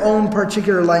their own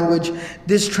particular language,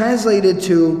 this translated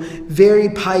to very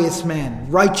pious man,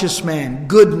 righteous man,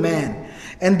 good man.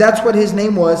 And that's what his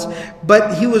name was.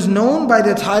 But he was known by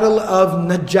the title of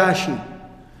Najashi,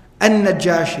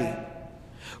 An-Najashi,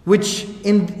 which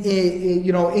in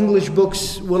English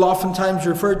books will oftentimes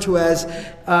refer to as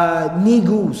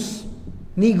Negus.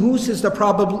 Negus is the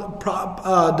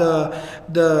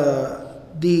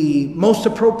most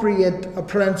appropriate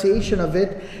pronunciation of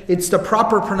it. It's the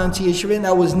proper pronunciation of it.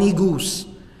 That was Negus,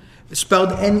 spelled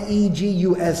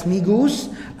Negus, Negus,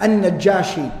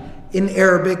 An-Najashi. In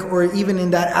Arabic, or even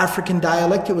in that African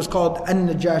dialect, it was called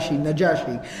An-Najashi,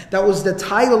 Najashi. That was the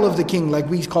title of the king, like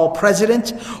we call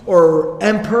president or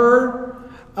emperor.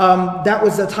 That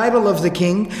was the title of the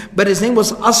king, but his name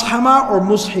was Ashama or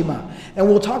Mushima. And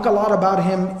we'll talk a lot about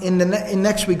him in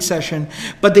next week's session.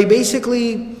 But they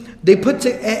put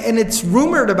and it's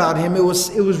rumored about him. It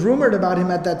was rumored about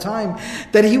him at that time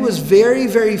that he was very,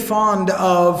 very fond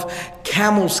of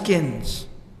camel skins.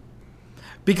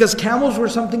 Because camels were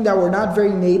something that were not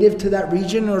very native to that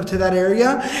region or to that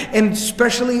area. And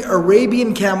especially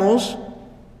Arabian camels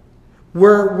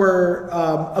were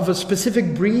of a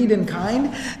specific breed and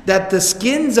kind, that the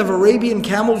skins of Arabian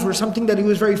camels were something that he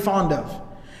was very fond of.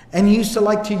 And he used to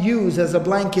like to use as a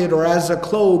blanket or as a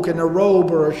cloak and a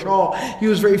robe or a shawl. He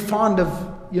was very fond of,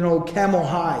 camel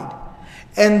hide.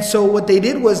 And so what they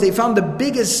did was they found the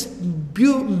biggest,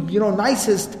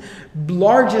 nicest,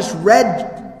 largest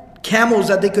red camels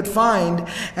that they could find,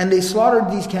 and they slaughtered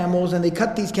these camels and they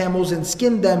cut these camels and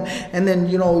skinned them, and then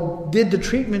did the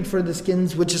treatment for the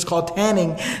skins, which is called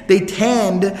tanning. They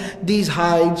tanned these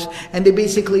hides and they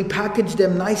basically packaged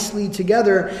them nicely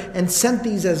together and sent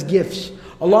these as gifts.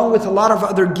 Along with a lot of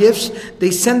other gifts,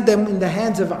 they sent them in the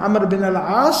hands of Amr bin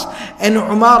al-As and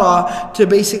Umara to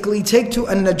basically take to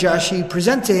An-Najashi,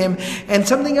 present to him. And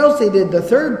something else they did, the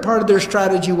third part of their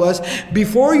strategy was,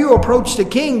 before you approach the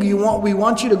king, we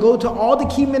want you to go to all the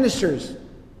key ministers.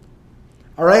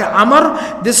 Alright,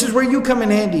 Amr, this is where you come in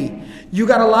handy. You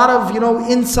got a lot of,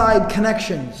 inside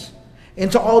connections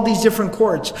into all these different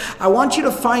courts. I want you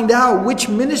to find out which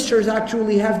ministers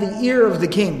actually have the ear of the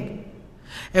king.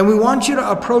 And we want you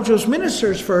to approach those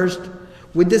ministers first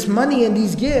with this money and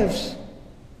these gifts.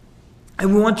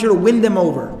 And we want you to win them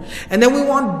over. And then we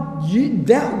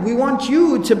want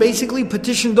you to basically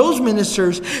petition those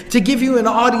ministers to give you an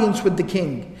audience with the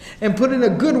king. And put in a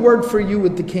good word for you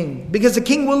with the king. Because the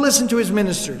king will listen to his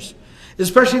ministers.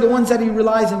 Especially the ones that he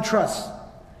relies and trusts.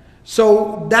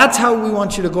 So that's how we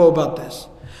want you to go about this.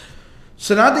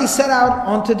 So now they set out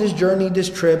onto this journey, this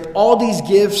trip, all these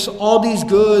gifts, all these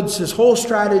goods, this whole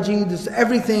strategy, this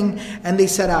everything, and they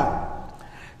set out.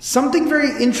 Something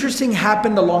very interesting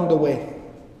happened along the way.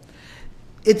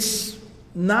 It's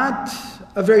not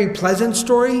a very pleasant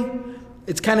story.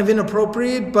 It's kind of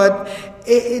inappropriate, but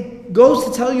it goes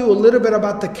to tell you a little bit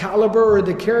about the caliber or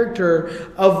the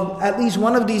character of at least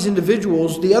one of these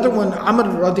individuals. The other one, Amr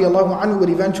radiallahu anhu, would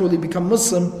eventually become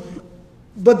Muslim.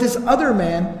 But this other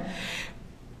man,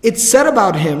 it's said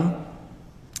about him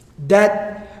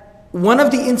that one of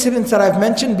the incidents that I've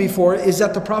mentioned before is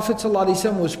that the Prophet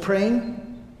ﷺ was praying.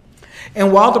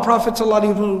 And while the Prophet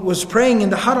ﷺ was praying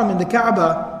in the Haram, in the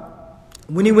Kaaba,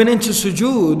 when he went into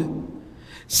sujood,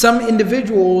 some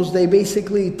individuals, they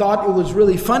basically thought it was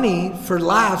really funny for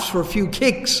laughs, for a few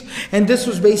kicks. And this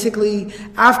was basically,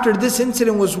 after this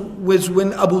incident was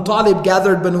when Abu Talib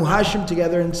gathered Banu Hashim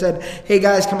together and said, hey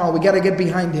guys, come on, we got to get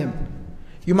behind him.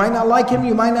 You might not like him,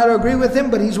 you might not agree with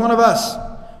him, but he's one of us.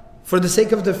 For the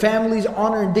sake of the family's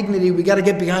honor and dignity, we got to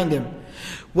get behind him.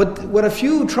 What a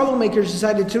few troublemakers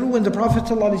decided to do when the Prophet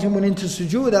ﷺ went into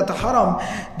sujood at the Haram,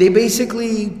 they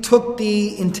basically took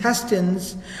the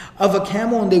intestines of a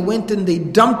camel and they went and they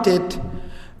dumped it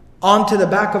onto the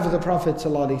back of the Prophet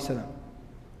ﷺ.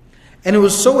 And it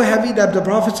was so heavy that the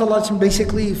Prophet ﷺ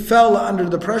basically fell under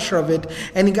the pressure of it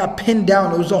and he got pinned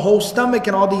down. It was the whole stomach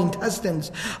and all the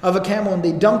intestines of a camel, and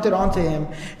they dumped it onto him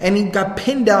and he got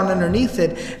pinned down underneath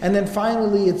it. And then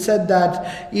finally it said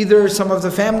that either some of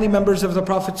the family members of the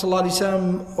Prophet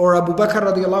ﷺ or Abu Bakr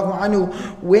radiallahu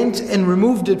anhu went and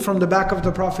removed it from the back of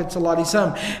the Prophet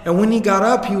ﷺ. And when he got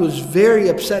up, he was very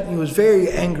upset and he was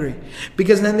very angry.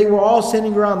 Because then they were all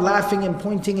sitting around laughing and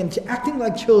pointing and acting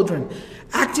like children.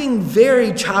 Acting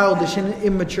very childish and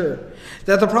immature.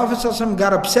 That the Prophet ﷺ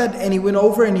got upset and he went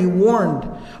over and he warned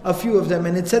a few of them.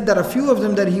 And it said that a few of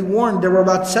them that he warned, there were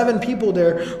about 7 people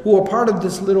there who were part of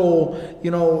this little,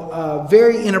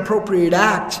 very inappropriate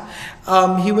act.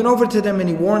 He went over to them and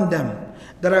he warned them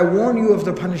that I warn you of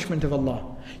the punishment of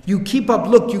Allah. You keep up,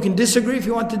 look, you can disagree if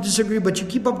you want to disagree, but you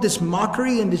keep up this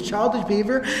mockery and this childish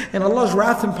behavior, and Allah's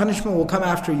wrath and punishment will come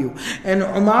after you. And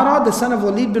Umara, the son of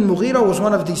Walid bin Mughira, was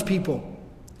one of these people.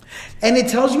 And it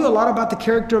tells you a lot about the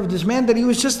character of this man, that he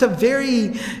was just a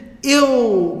very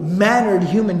ill-mannered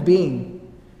human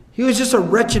being. He was just a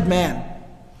wretched man.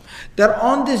 That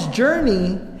on this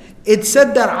journey, it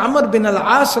said that Amr bin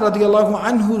al-As radiallahu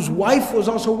anhu's wife was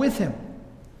also with him.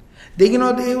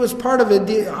 It was part of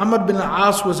it. Amr bin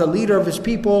al-As was a leader of his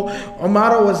people.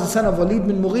 Umara was the son of Walid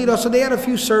bin Mughira. So they had a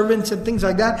few servants and things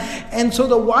like that. And so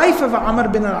the wife of Amr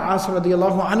bin al-As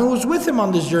radiallahu anhu was with him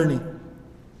on this journey.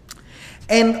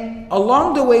 And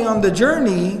along the way on the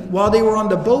journey, while they were on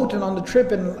the boat and on the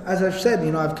trip, and as I've said,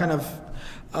 I've kind of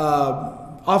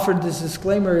offered this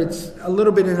disclaimer, it's a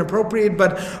little bit inappropriate,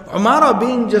 but Umara,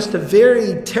 being just a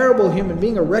very terrible human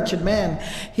being, a wretched man,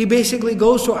 he basically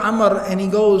goes to Amr and he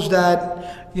goes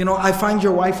that, I find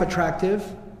your wife attractive.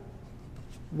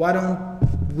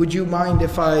 Would you mind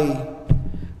if I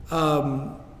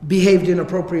behaved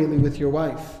inappropriately with your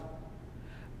wife?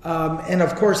 And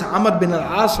of course, Amr bin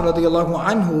al-As radiallahu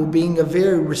anhu, being a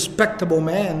very respectable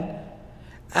man,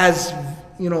 as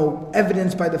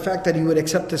evidenced by the fact that he would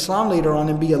accept Islam later on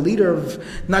and be a leader of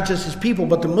not just his people,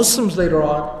 but the Muslims later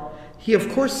on, he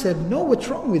of course said, no, what's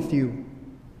wrong with you?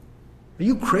 Are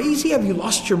you crazy? Have you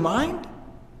lost your mind?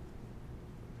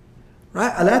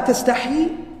 Right? أَلَا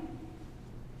تَسْتَحِي?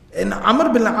 And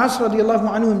Amr bin al-As radiallahu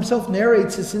anhu himself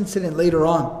narrates this incident later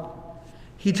on.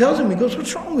 He tells him, he goes,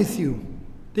 what's wrong with you?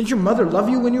 Didn't your mother love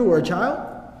you when you were a child?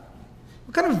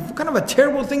 What kind of a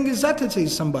terrible thing is that to say to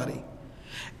somebody?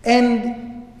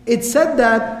 And it said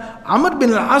that Amr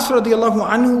bin al-As radiallahu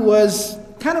anhu was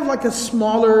kind of like a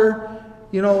smaller,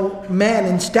 man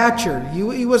in stature.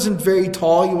 He wasn't very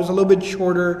tall. He was a little bit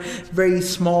shorter, very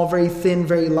small, very thin,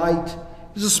 very light.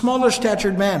 He was a smaller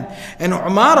statured man. And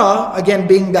Umara, again,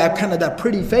 being that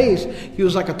pretty face, he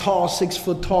was like a tall, 6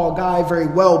 foot tall guy, very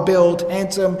well built,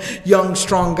 handsome, young,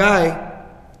 strong guy.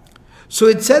 So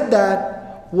it said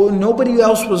that nobody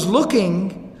else was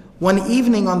looking one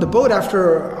evening on the boat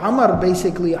after Amr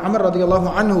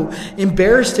radiallahu anhu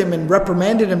embarrassed him and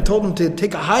reprimanded him, told him to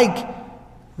take a hike,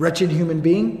 wretched human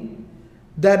being,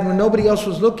 that when nobody else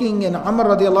was looking and Amr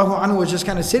radiallahu anhu was just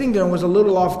kind of sitting there and was a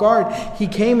little off guard, he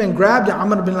came and grabbed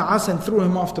Amr bin al-As and threw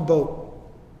him off the boat.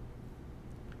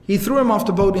 He threw him off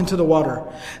the boat into the water.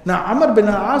 Now Amr bin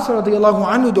al-As radiallahu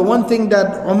anhu, the one thing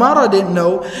that Umara didn't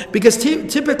know, because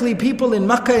typically people in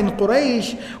Makkah and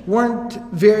Quraysh weren't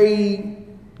very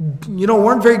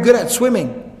good at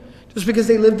swimming. Just because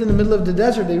they lived in the middle of the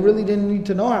desert, they really didn't need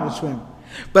to know how to swim.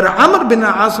 But Amr bin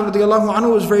al-As radiallahu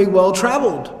anhu was very well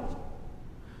traveled.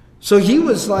 So he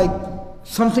was like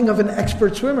something of an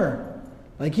expert swimmer.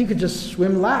 Like he could just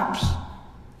swim laps.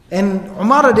 And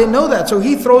Umara didn't know that, so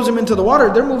he throws him into the water.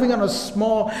 They're moving on a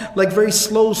small, very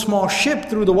slow, small ship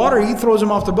through the water. He throws him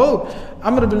off the boat.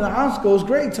 Amr bin al-As goes,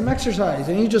 great, some exercise.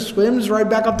 And he just swims right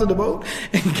back up to the boat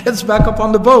and gets back up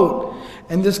on the boat.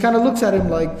 And just kind of looks at him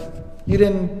like, you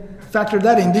didn't factor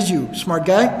that in, did you, smart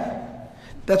guy?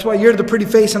 That's why you're the pretty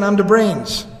face and I'm the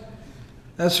brains.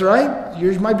 That's right.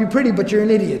 You might be pretty, but you're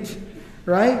an idiot.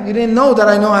 Right? You didn't know that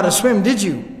I know how to swim, did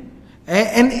you?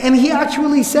 And he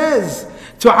actually says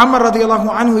to Amr radiallahu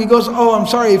anhu, he goes, oh, I'm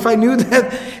sorry, if I knew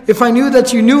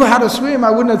that you knew how to swim, I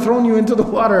wouldn't have thrown you into the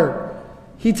water.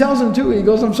 He tells him too, he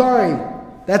goes, I'm sorry.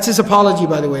 That's his apology,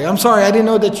 by the way. I'm sorry, I didn't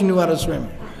know that you knew how to swim.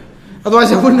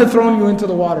 Otherwise, I wouldn't have thrown you into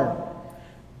the water.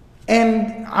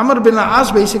 And Amr bin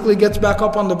al-As basically gets back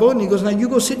up on the boat and he goes, now you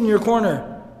go sit in your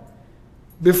corner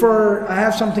before I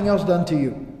have something else done to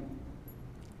you.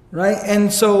 Right?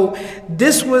 And so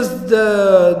this was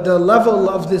the level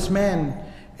of this man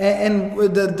and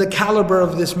the caliber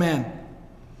of this man.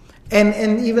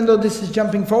 And even though this is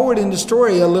jumping forward in the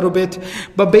story a little bit,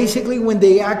 but basically when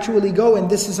they actually go, and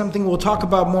this is something we'll talk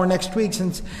about more next week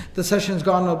since the session's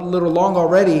gone a little long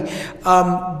already,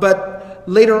 but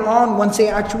later on, once they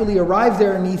actually arrive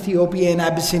there in Ethiopia and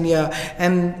Abyssinia,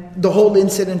 and the whole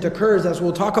incident occurs, as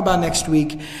we'll talk about next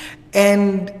week,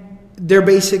 and they're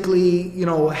basically,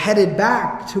 headed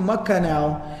back to Makkah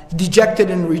now,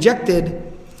 dejected and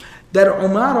rejected, that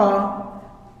Umara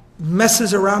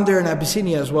messes around there in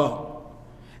Abyssinia as well.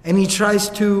 And he tries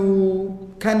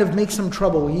to kind of make some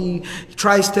trouble. He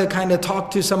tries to kind of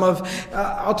talk to some of,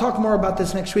 I'll talk more about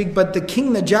this next week, but the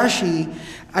King Najashi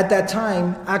at that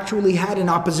time actually had an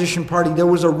opposition party. There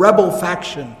was a rebel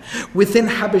faction within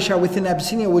Habasha, within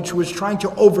Abyssinia, which was trying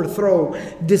to overthrow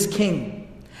this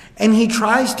king. And he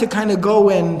tries to kind of go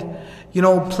and,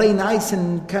 play nice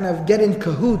and kind of get in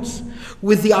cahoots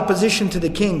with the opposition to the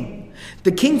king.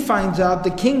 The king finds out,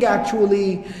 the king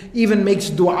actually even makes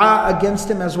dua against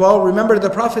him as well. Remember, the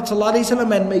Prophet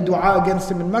ﷺ made dua against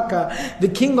him in Mecca. The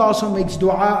king also makes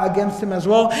dua against him as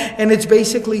well. And it's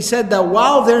basically said that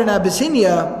while they're in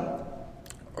Abyssinia,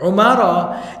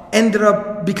 Umara ended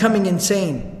up becoming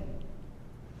insane.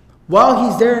 While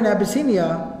he's there in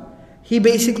Abyssinia, he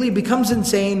basically becomes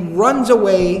insane, runs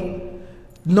away.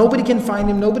 Nobody can find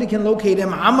him, nobody can locate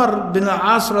him. Amr bin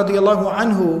al-As radiallahu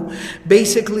anhu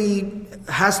basically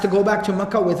has to go back to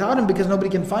Makkah without him because nobody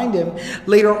can find him.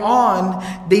 Later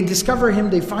on, they discover him,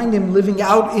 they find him living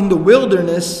out in the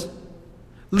wilderness,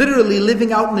 literally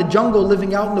living out in the jungle,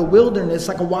 living out in the wilderness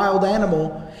like a wild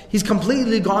animal. He's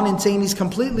completely gone insane, he's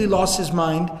completely lost his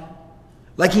mind.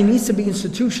 Like he needs to be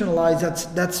institutionalized.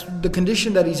 That's the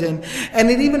condition that he's in.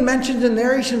 And it even mentions in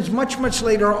narrations much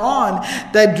later on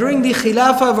that during the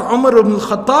Khilafah of Umar ibn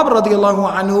al-Khattab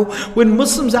radiallahu anhu, when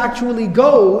Muslims actually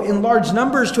go in large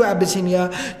numbers to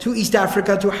Abyssinia, to East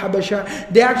Africa, to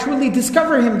Habasha, they actually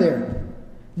discover him there.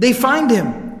 They find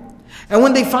him. And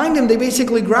when they find him, they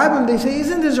basically grab him. They say,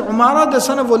 isn't this Umara, the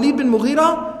son of Walid bin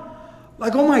Mughira?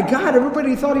 Like, oh my God,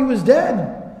 everybody thought he was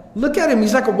dead. Look at him,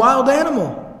 he's like a wild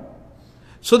animal.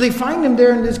 So they find him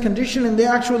there in this condition and they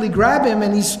actually grab him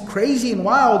and he's crazy and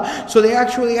wild. So they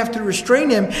actually have to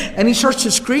restrain him and he starts to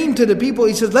scream to the people.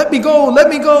 He says, let me go, let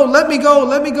me go, let me go,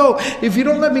 let me go. If you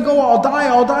don't let me go, I'll die,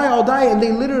 I'll die, I'll die. And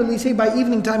they literally say by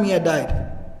evening time he had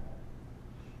died.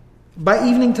 By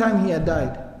evening time he had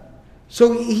died.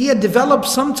 So he had developed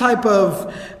some type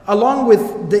of, along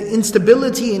with the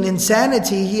instability and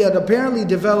insanity, he had apparently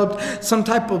developed some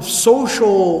type of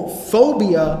social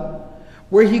phobia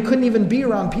where he couldn't even be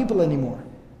around people anymore.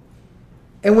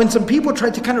 And when some people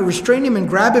tried to kind of restrain him and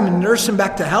grab him and nurse him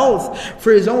back to health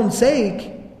for his own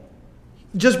sake,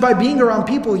 just by being around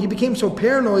people, he became so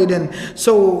paranoid and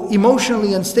so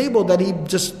emotionally unstable that he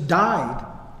just died.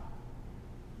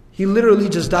 He literally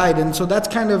just died. And so that's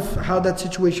kind of how that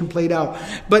situation played out.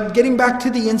 But getting back to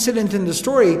the incident in the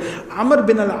story, Amr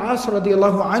bin al-As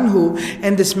radiallahu anhu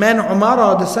and this man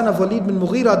Umara, the son of Walid bin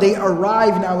Mughira, they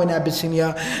arrive now in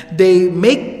Abyssinia. They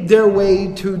make their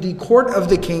way to the court of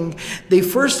the king. They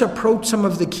first approach some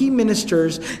of the key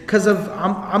ministers because of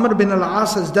Amr bin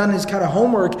al-As has done his kind of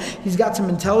homework. He's got some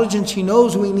intelligence. He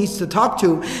knows who he needs to talk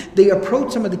to. They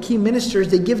approach some of the key ministers.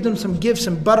 They give them some gifts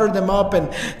and butter them up and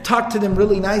talk to them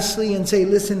really nicely and say,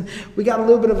 listen, we got a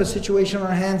little bit of a situation on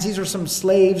our hands. These are some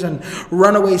slaves and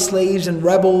runaway slaves and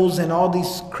rebels and all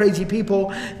these crazy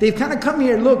people. They've kind of come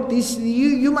here. Look,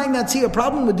 you might not see a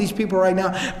problem with these people right now,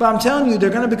 but I'm telling you,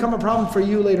 they're going to become a problem for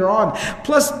you later on.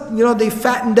 Plus, they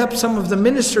fattened up some of the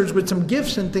ministers with some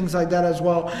gifts and things like that as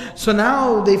well. So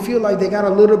now they feel like they got a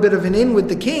little bit of an in with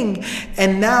the king,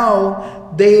 and now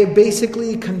they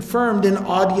basically confirmed an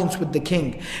audience with the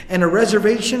king. And a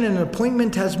reservation and an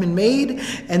appointment has been made.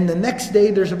 And the next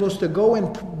day they're supposed to go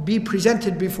and be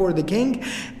presented before the king.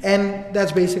 And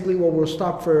that's basically what we'll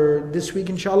stop for this week,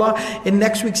 inshallah. In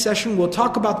next week's session, we'll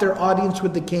talk about their audience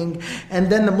with the king. And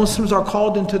then the Muslims are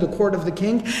called into the court of the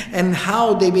king and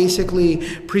how they basically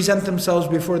present themselves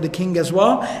before the king as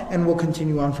well. And we'll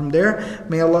continue on from there.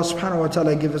 May Allah subhanahu wa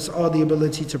ta'ala give us all the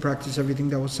ability to practice everything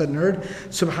that was said and heard.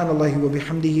 Subhanallah wa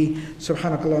bihamdihi.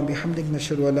 Subhanakallah wa bihamdik.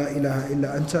 Nashhadu wa la ilaha illa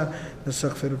anta.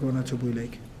 Nastaghfiruka wa natubu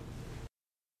ilayk.